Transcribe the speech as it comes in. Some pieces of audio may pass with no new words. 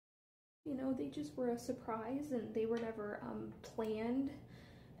You know, they just were a surprise and they were never planned.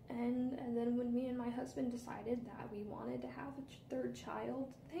 And then when me and my husband decided that we wanted to have a third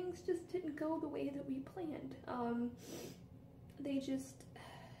child, things just didn't go the way that we planned.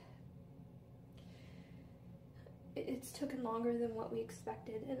 It's taken longer than what we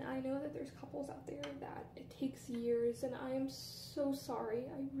expected, and I know that there's couples out there that it takes years, and I am so sorry.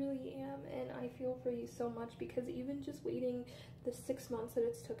 I really am, and I feel for you so much, because even just waiting the 6 months that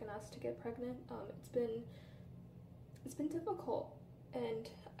it's taken us to get pregnant, it's been difficult. And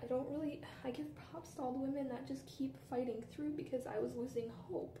I give props to all the women that just keep fighting through, because I was losing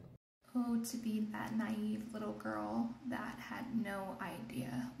hope. Oh, to be that naive little girl that had no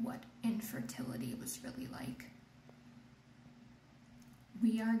idea what infertility was really like.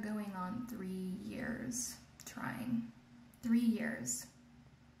 We are going on 3 years trying. 3 years.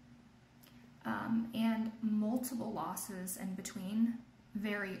 And multiple losses in between.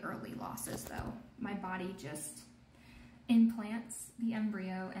 Very early losses though. My body just implants the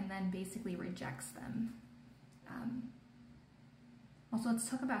embryo and then basically rejects them. Also, let's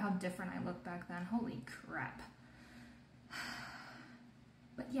talk about how different I look back then. Holy crap.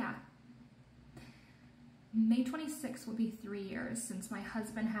 But yeah. May 26th will be 3 years since my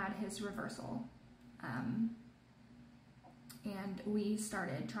husband had his reversal. And we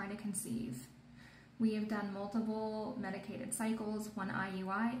started trying to conceive. We have done multiple medicated cycles, 1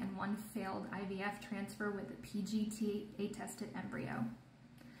 IUI and 1 failed IVF transfer with a PGTA-tested embryo.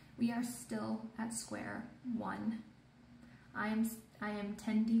 We are still at square one. I am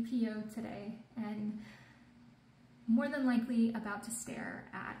 10 DPO today, and more than likely about to stare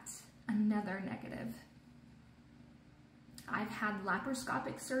at another negative. I've had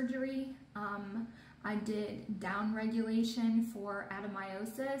laparoscopic surgery. I did down regulation for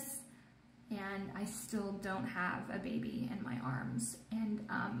adenomyosis, and I still don't have a baby in my arms. And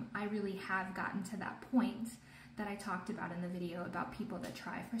I really have gotten to that point that I talked about in the video about people that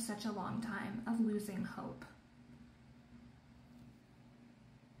try for such a long time of losing hope.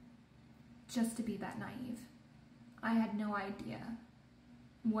 Just to be that naive. I had no idea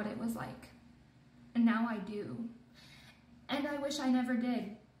what it was like. And now I do. And I wish I never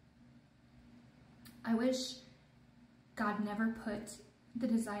did. I wish God never put the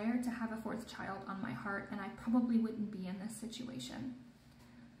desire to have a 4th child on my heart, and I probably wouldn't be in this situation.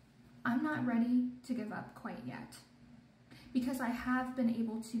 I'm not ready to give up quite yet, because I have been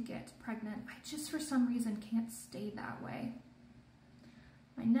able to get pregnant. I just, for some reason, can't stay that way.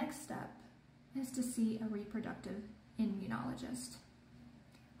 My next step is to see a reproductive immunologist,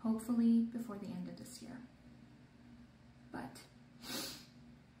 hopefully before the end of this year. But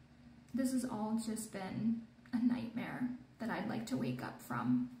this has all just been a nightmare that I'd like to wake up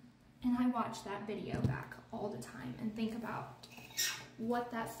from. And I watch that video back all the time and think about what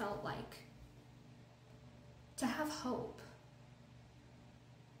that felt like. To have hope.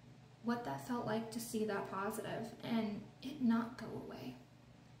 What that felt like to see that positive and it not go away.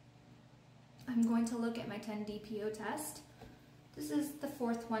 I'm going to look at my 10 DPO test. This is the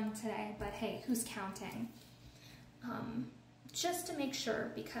 4th one today, but hey, who's counting? Just to make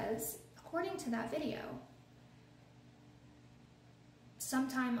sure, because according to that video,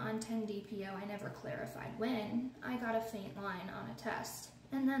 sometime on 10 DPO, I never clarified when, I got a faint line on a test.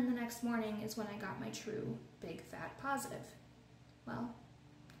 And then the next morning is when I got my true big fat positive. Well,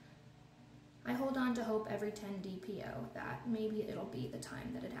 I hold on to hope every 10 DPO that maybe it'll be the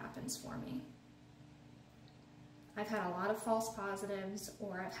time that it happens for me. I've had a lot of false positives,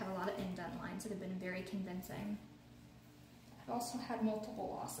 or I've had a lot of indent lines that have been very convincing. I've also had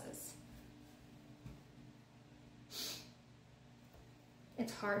multiple losses.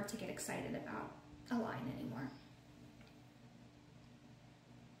 It's hard to get excited about a line anymore.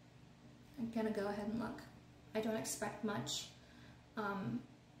 I'm gonna go ahead and look. I don't expect much,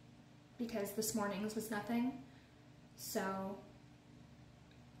 because this morning's was nothing. So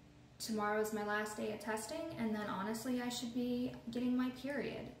tomorrow's my last day of testing, and then honestly I should be getting my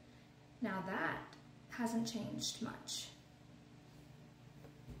period. Now that hasn't changed much.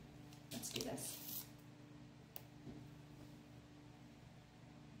 Let's do this.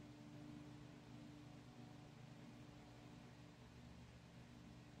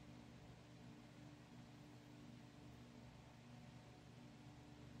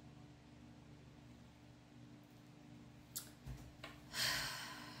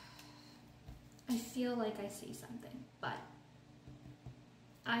 I feel like I see something, but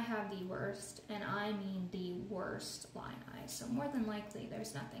I have the worst, and I mean the worst line eyes, so more than likely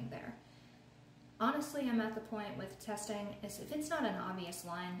there's nothing there. Honestly, I'm at the point with testing is if it's not an obvious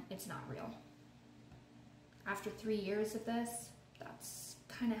line, it's not real. After 3 years of this, that's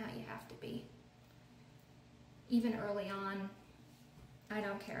kind of how you have to be. Even early on, I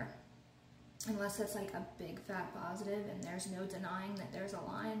don't care. Unless it's like a big fat positive and there's no denying that there's a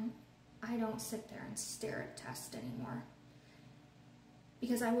line, I don't sit there and stare at tests anymore.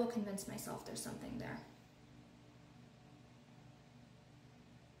 Because I will convince myself there's something there.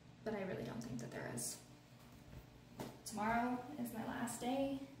 But I really don't think that there is. Tomorrow is my last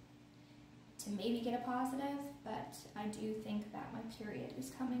day to maybe get a positive, but I do think that my period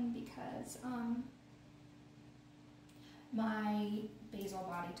is coming because my basal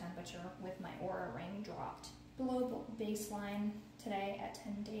body temperature with my Aura ring dropped below baseline today at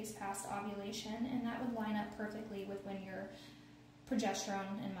 10 days past ovulation, and that would line up perfectly with when your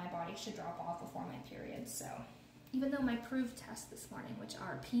progesterone in my body should drop off before my period. So even though my proof test this morning, which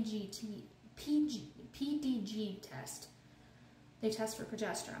are PDG test, they test for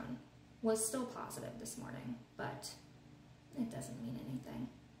progesterone, was still positive this morning, but it doesn't mean anything.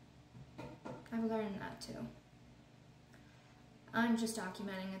 I've learned that too. I'm just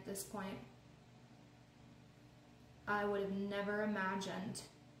documenting at this point. I would have never imagined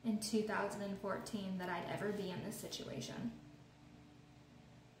in 2014 that I'd ever be in this situation.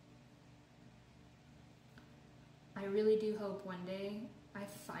 I really do hope one day I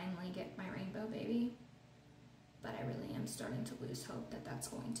finally get my rainbow baby, but I really am starting to lose hope that that's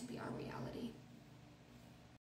going to be our reality.